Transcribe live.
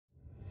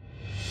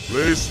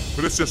Please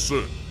finish it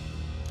soon.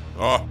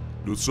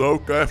 Do so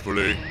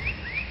carefully.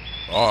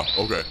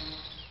 Okay.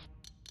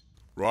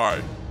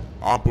 Right.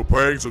 I'm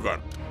preparing the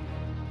gun.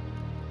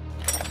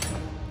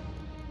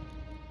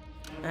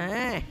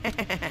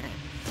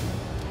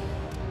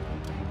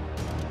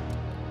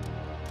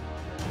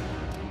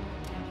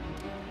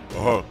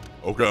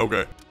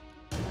 Okay.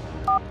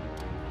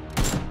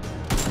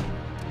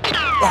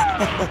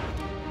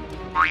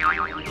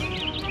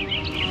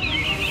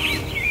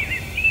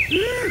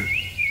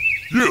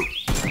 You!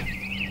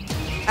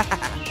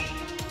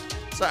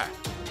 Sir.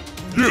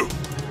 You!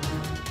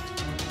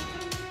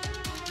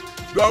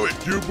 David,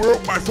 you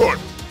broke my foot!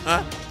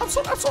 I'm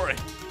sorry.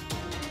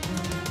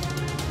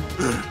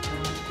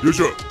 You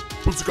should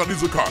put the gun in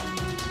the car.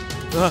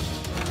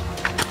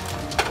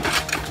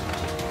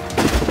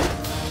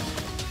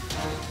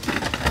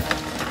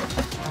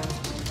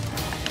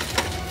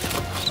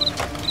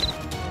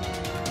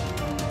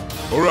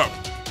 Hold up.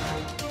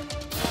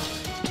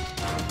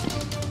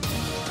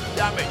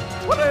 Damn it.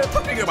 What are you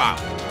talking about?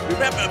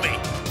 Remember me.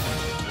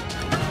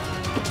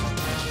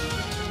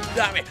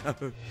 Damn it.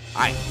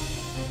 Aye.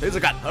 Here's the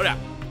gun. Hurry up.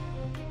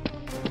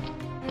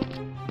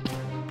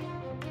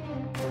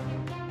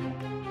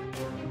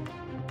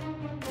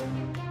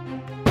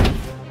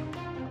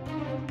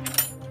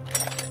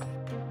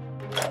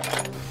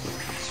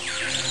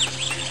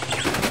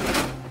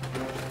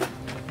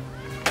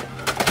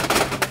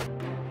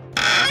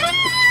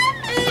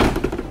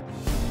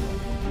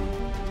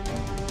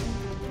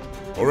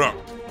 Hold up.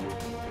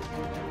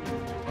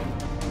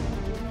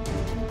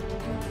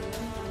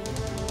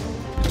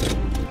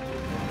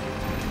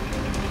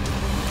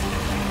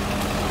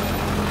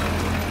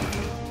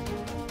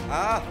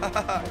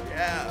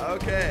 Yeah,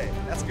 okay.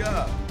 Let's go.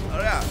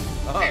 Hurry up.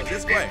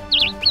 This way.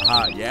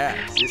 Yeah.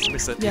 This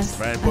mission is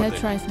very I important.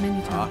 have tried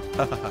many times.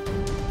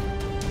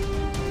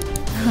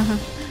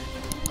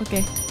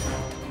 Okay.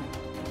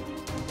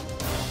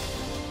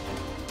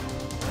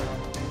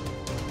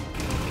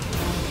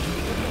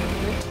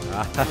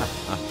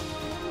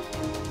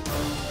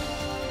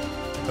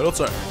 Hello,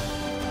 sir.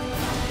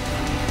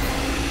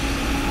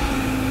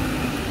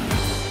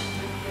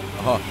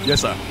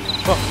 Yes, sir.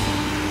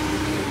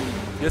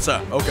 Yes,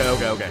 sir.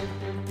 Okay.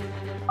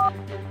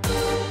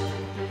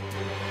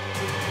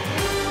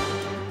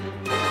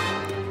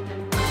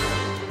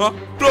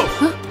 Bro!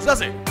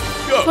 Sassy!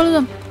 Go! Follow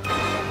them.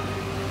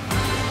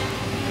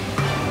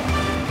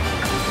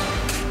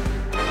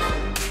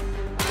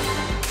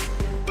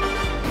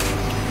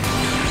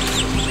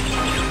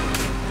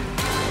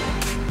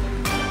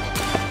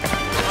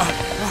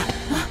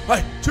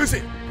 Hey,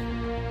 Tracy!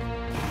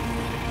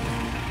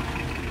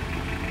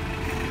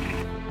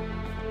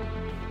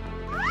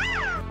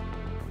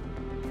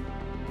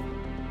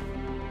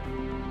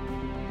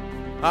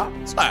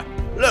 Sir,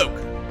 look!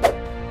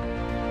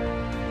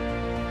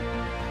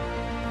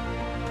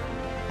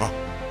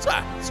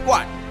 Sir,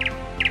 squad!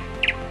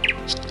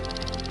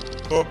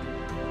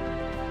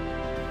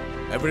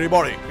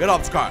 Everybody, get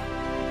off the car!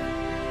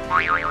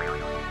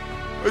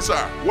 Hey, sir,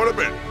 what a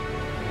bit?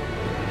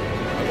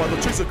 I want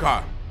to chase the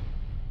car!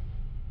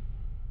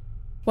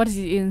 What is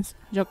in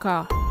your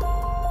car?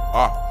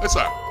 Hey,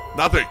 sir,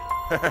 nothing.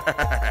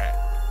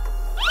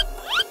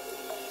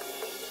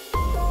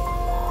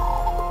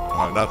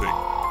 Nothing.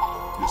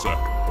 Yes, sir.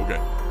 Okay.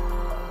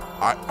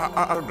 I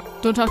don't know.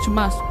 Don't talk too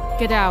much.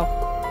 Get out.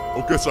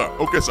 Okay, sir.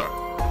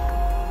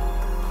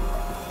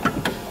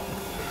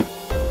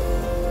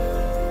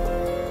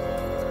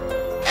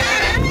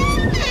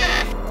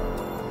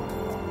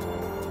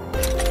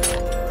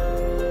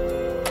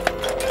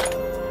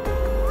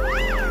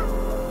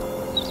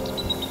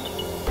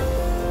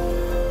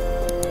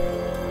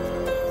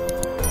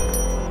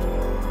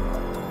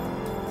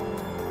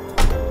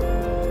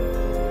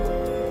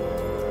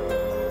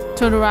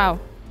 Turn around.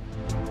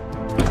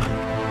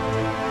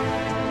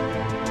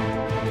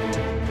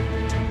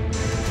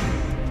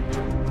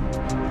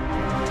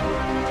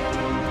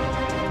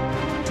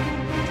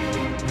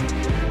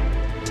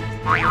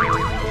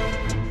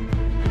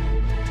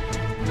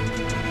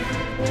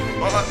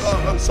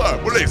 Sir,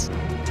 police.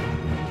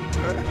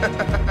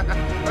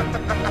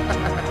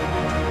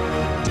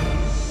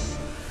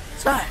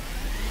 Sir!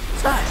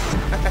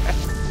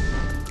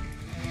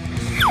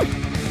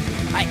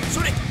 Hey,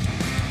 shoot it!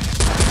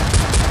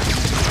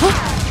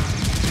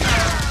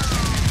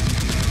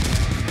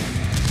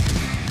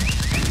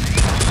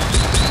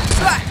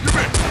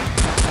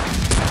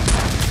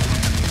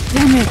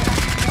 Damn it.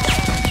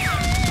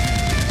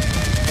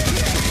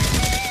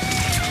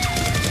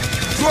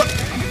 Good.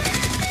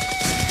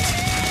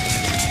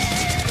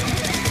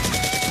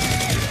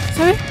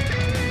 Sorry?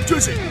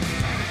 Tracy!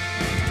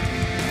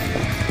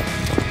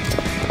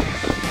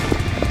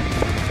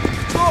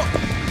 Stop!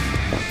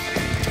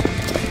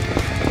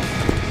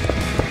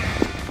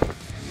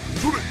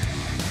 Shoot it.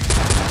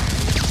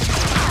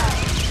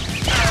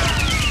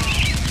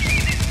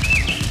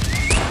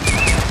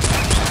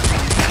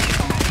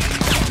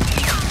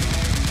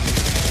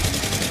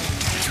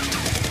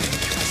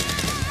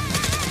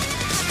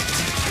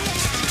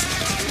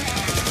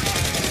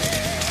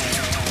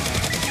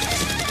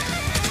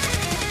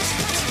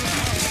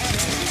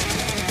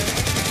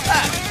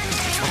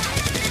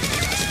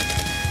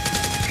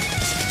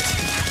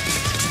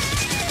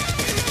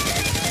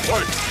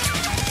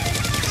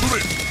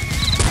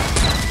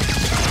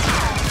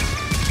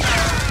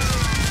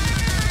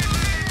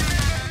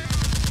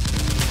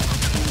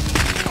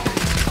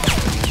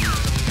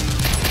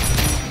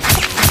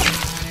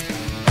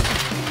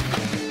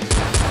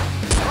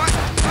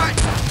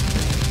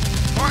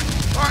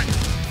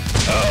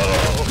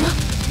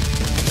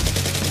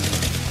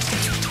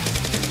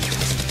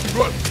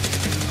 Good.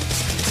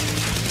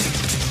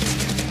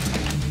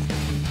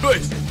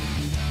 Nice.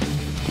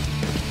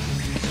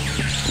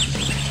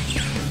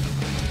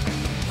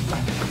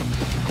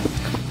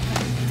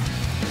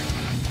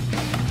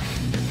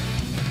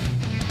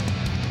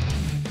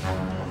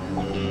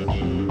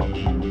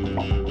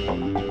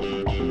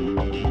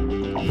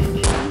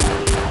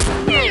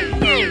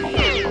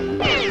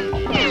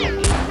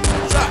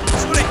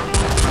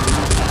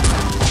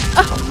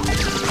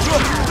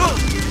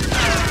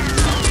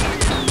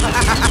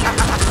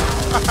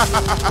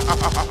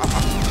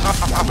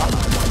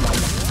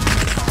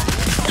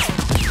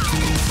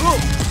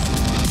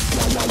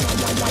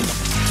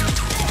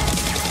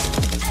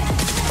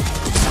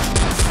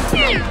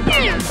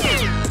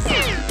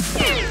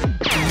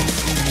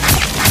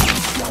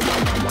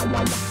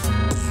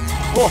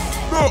 Oh,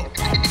 no!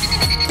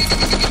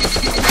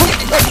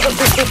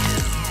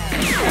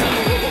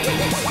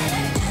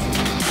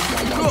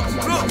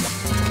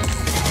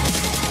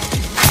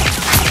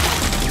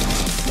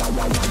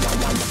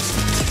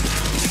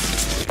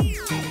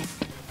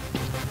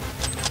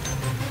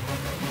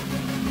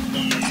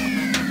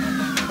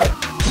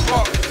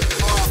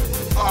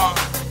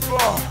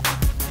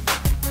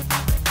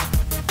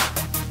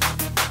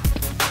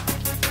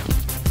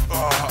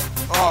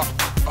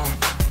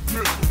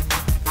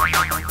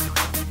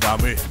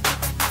 Dami.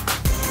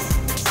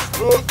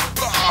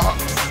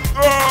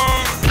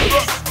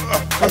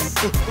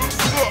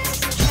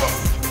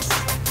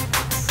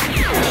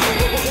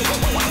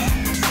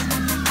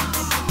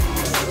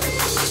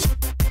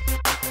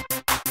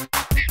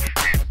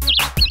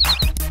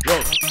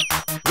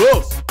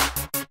 Rose.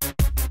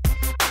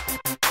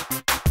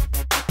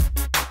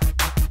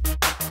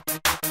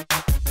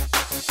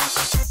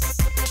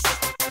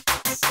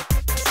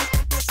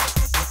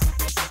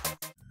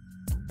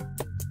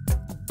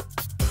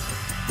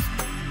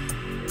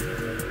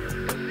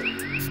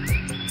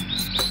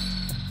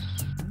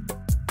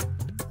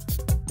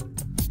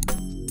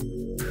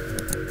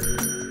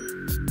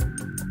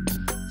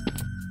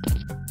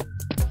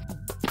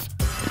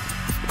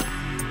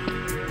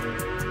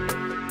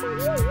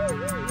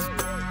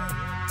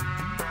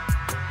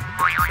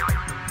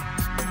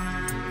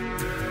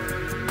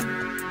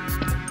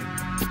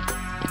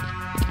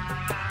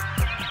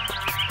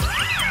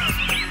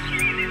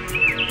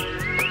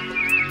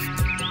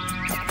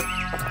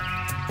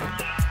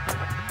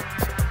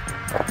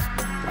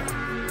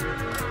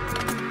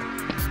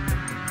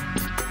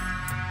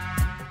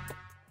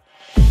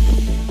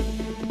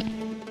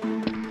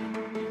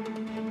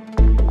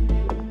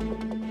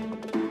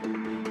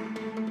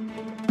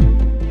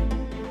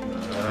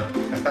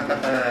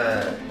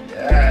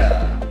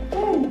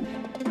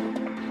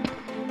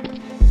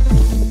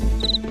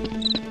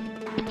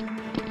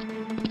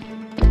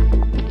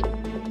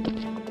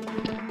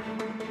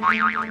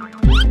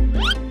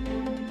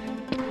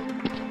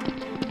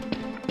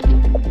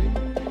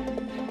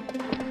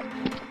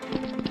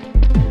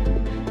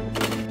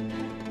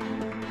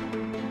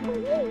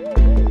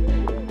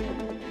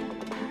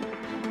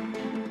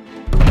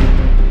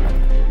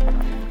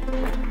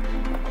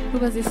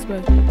 Look at this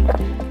bird.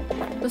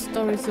 The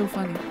story is so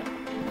funny.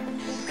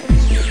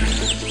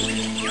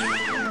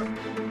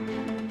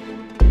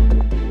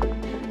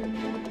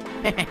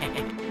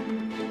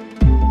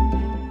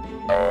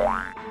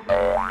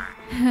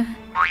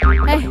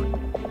 Hey,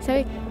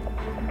 Sabi.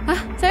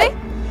 Ah, Sabi?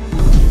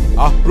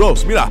 Ah,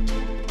 Rose, mira.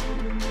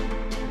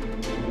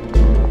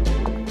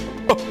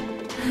 Come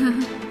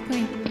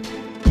here.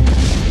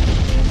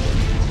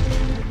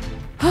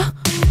 Huh?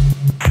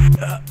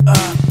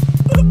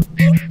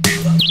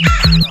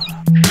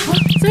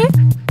 Sabi?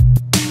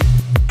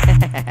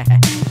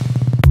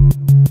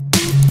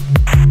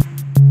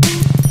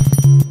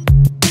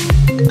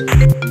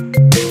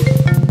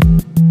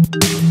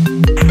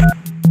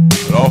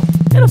 Hello?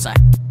 Hello, sir.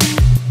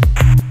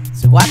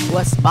 So what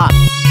was Bob?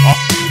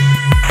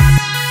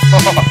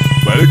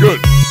 Very good.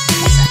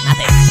 Yes, sir,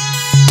 nothing.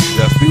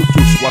 There's still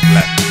 2 SWAT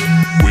left.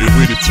 We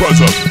really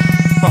treasure.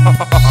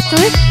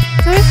 Sabi?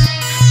 Sabi?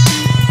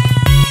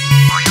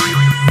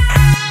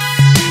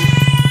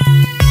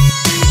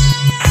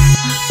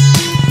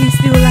 He's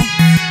still alive.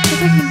 Go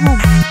take him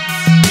home.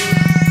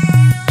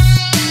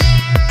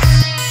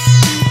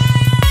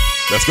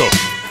 Let's go.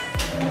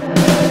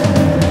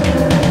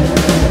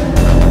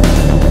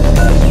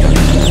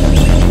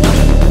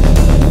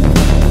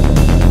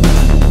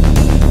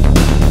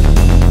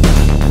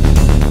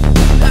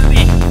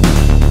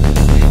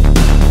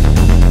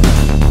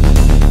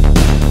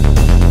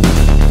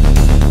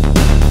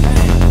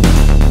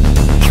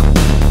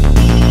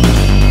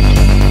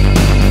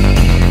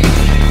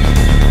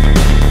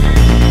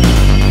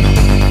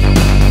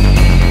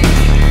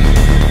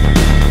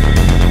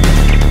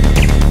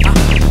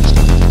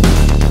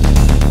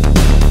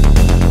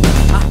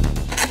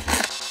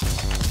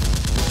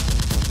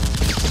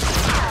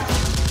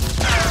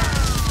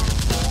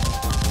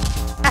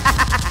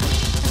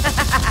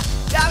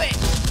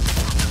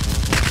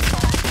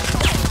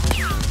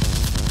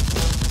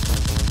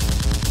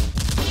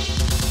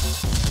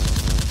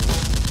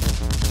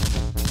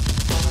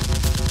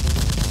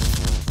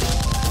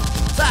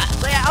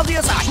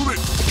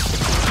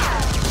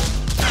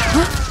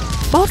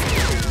 Boss.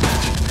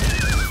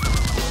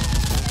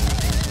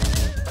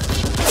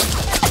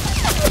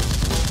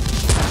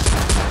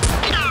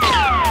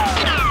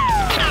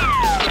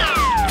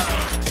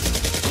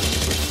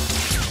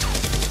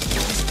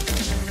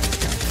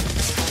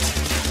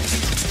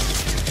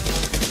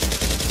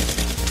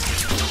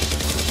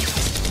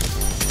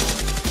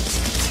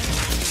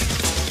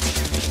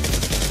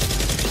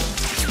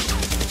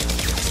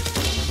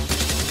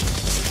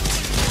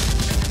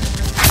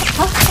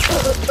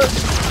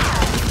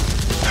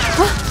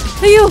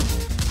 Hey you!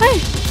 Hey!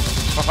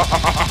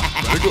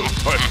 Very good.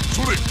 Hey,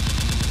 shoot it.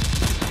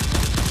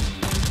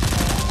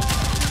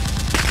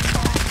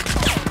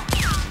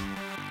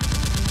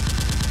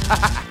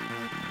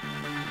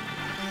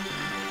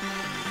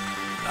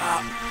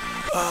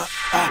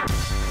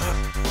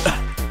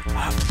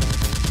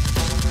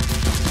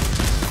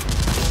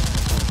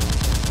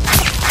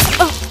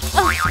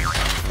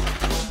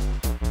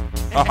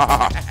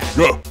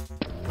 Go.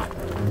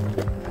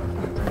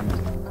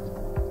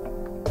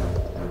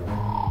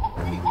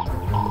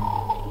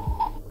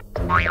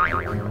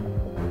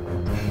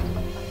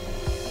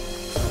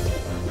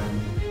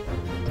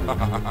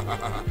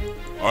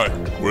 Alright,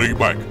 bring it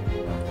back.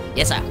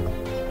 Yes, sir.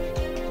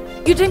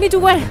 You take me to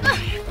where?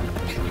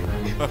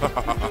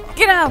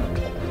 Get out!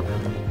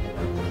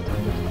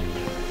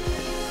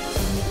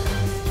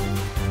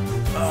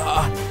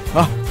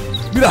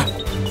 Mira.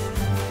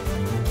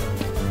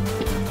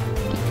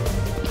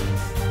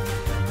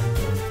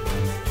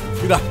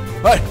 Mira.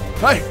 Hey,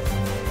 hey.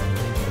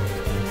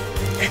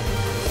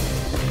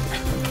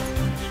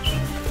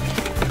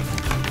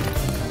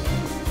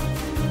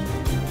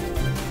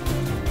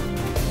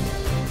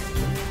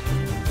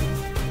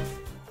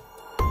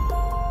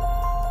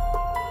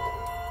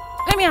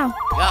 Let me out!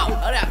 Go,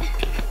 hurry up.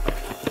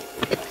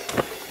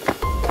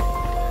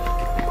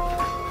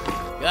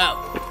 Go.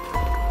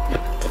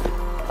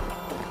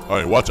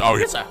 Hey, watch out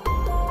here. Yes, sir.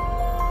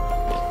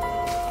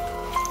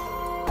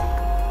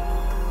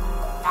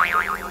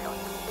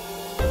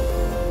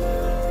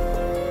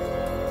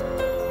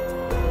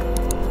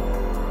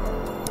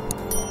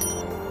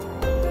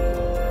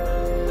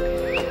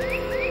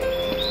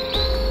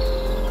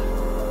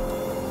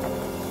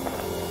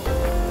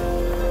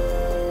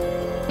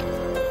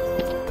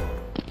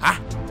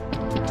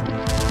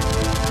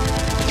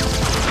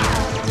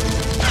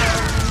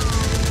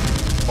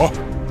 Oh,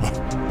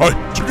 hey,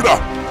 check it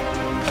out.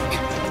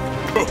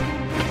 Oh.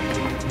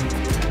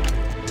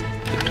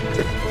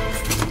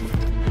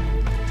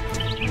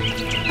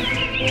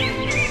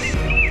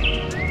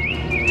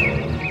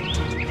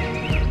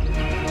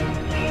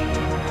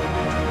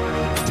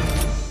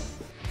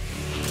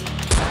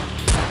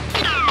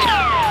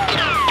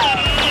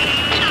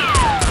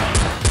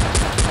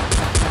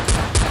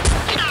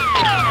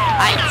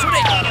 Hey, shoot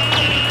it.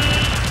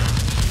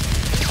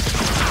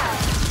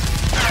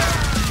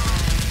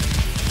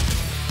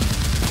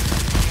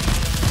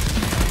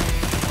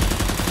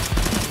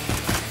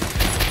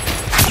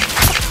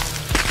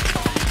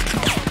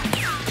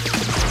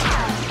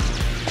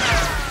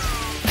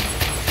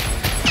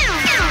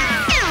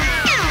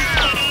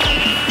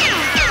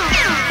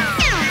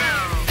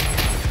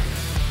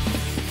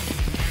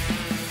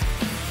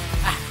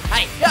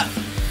 Hey, go.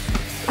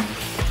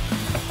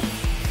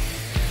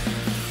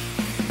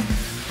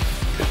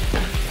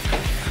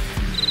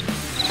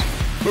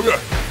 Come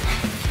here.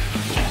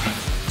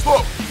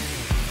 Stop.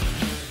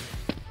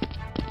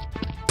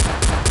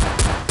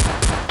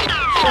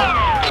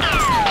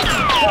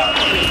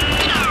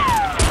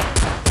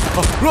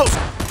 Rose.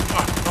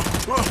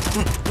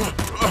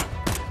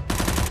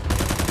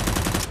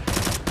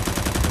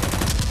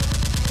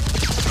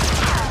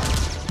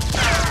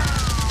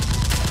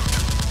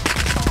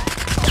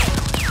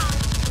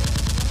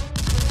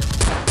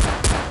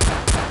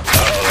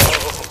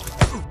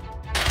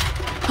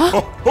 Oh,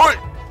 hey.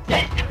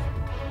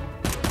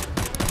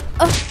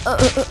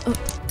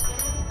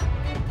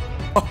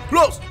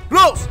 Rose.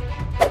 Rose.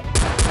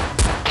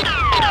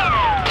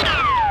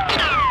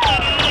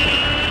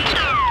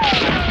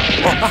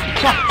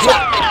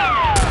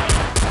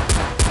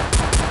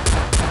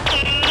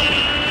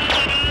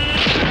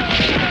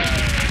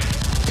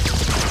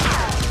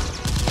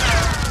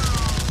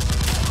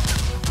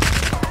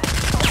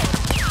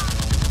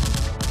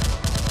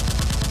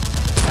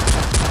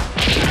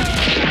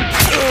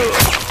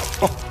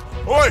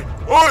 Oi,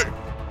 oi.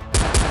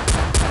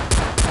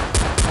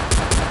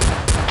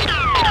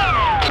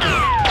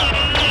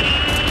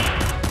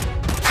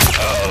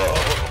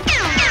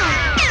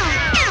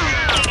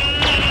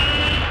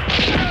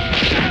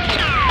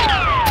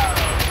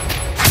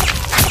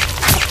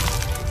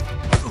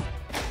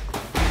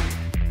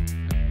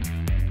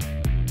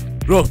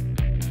 Rose.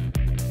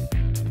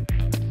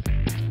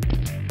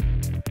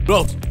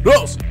 Rose.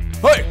 Rose.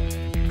 Hey.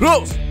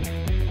 Rose.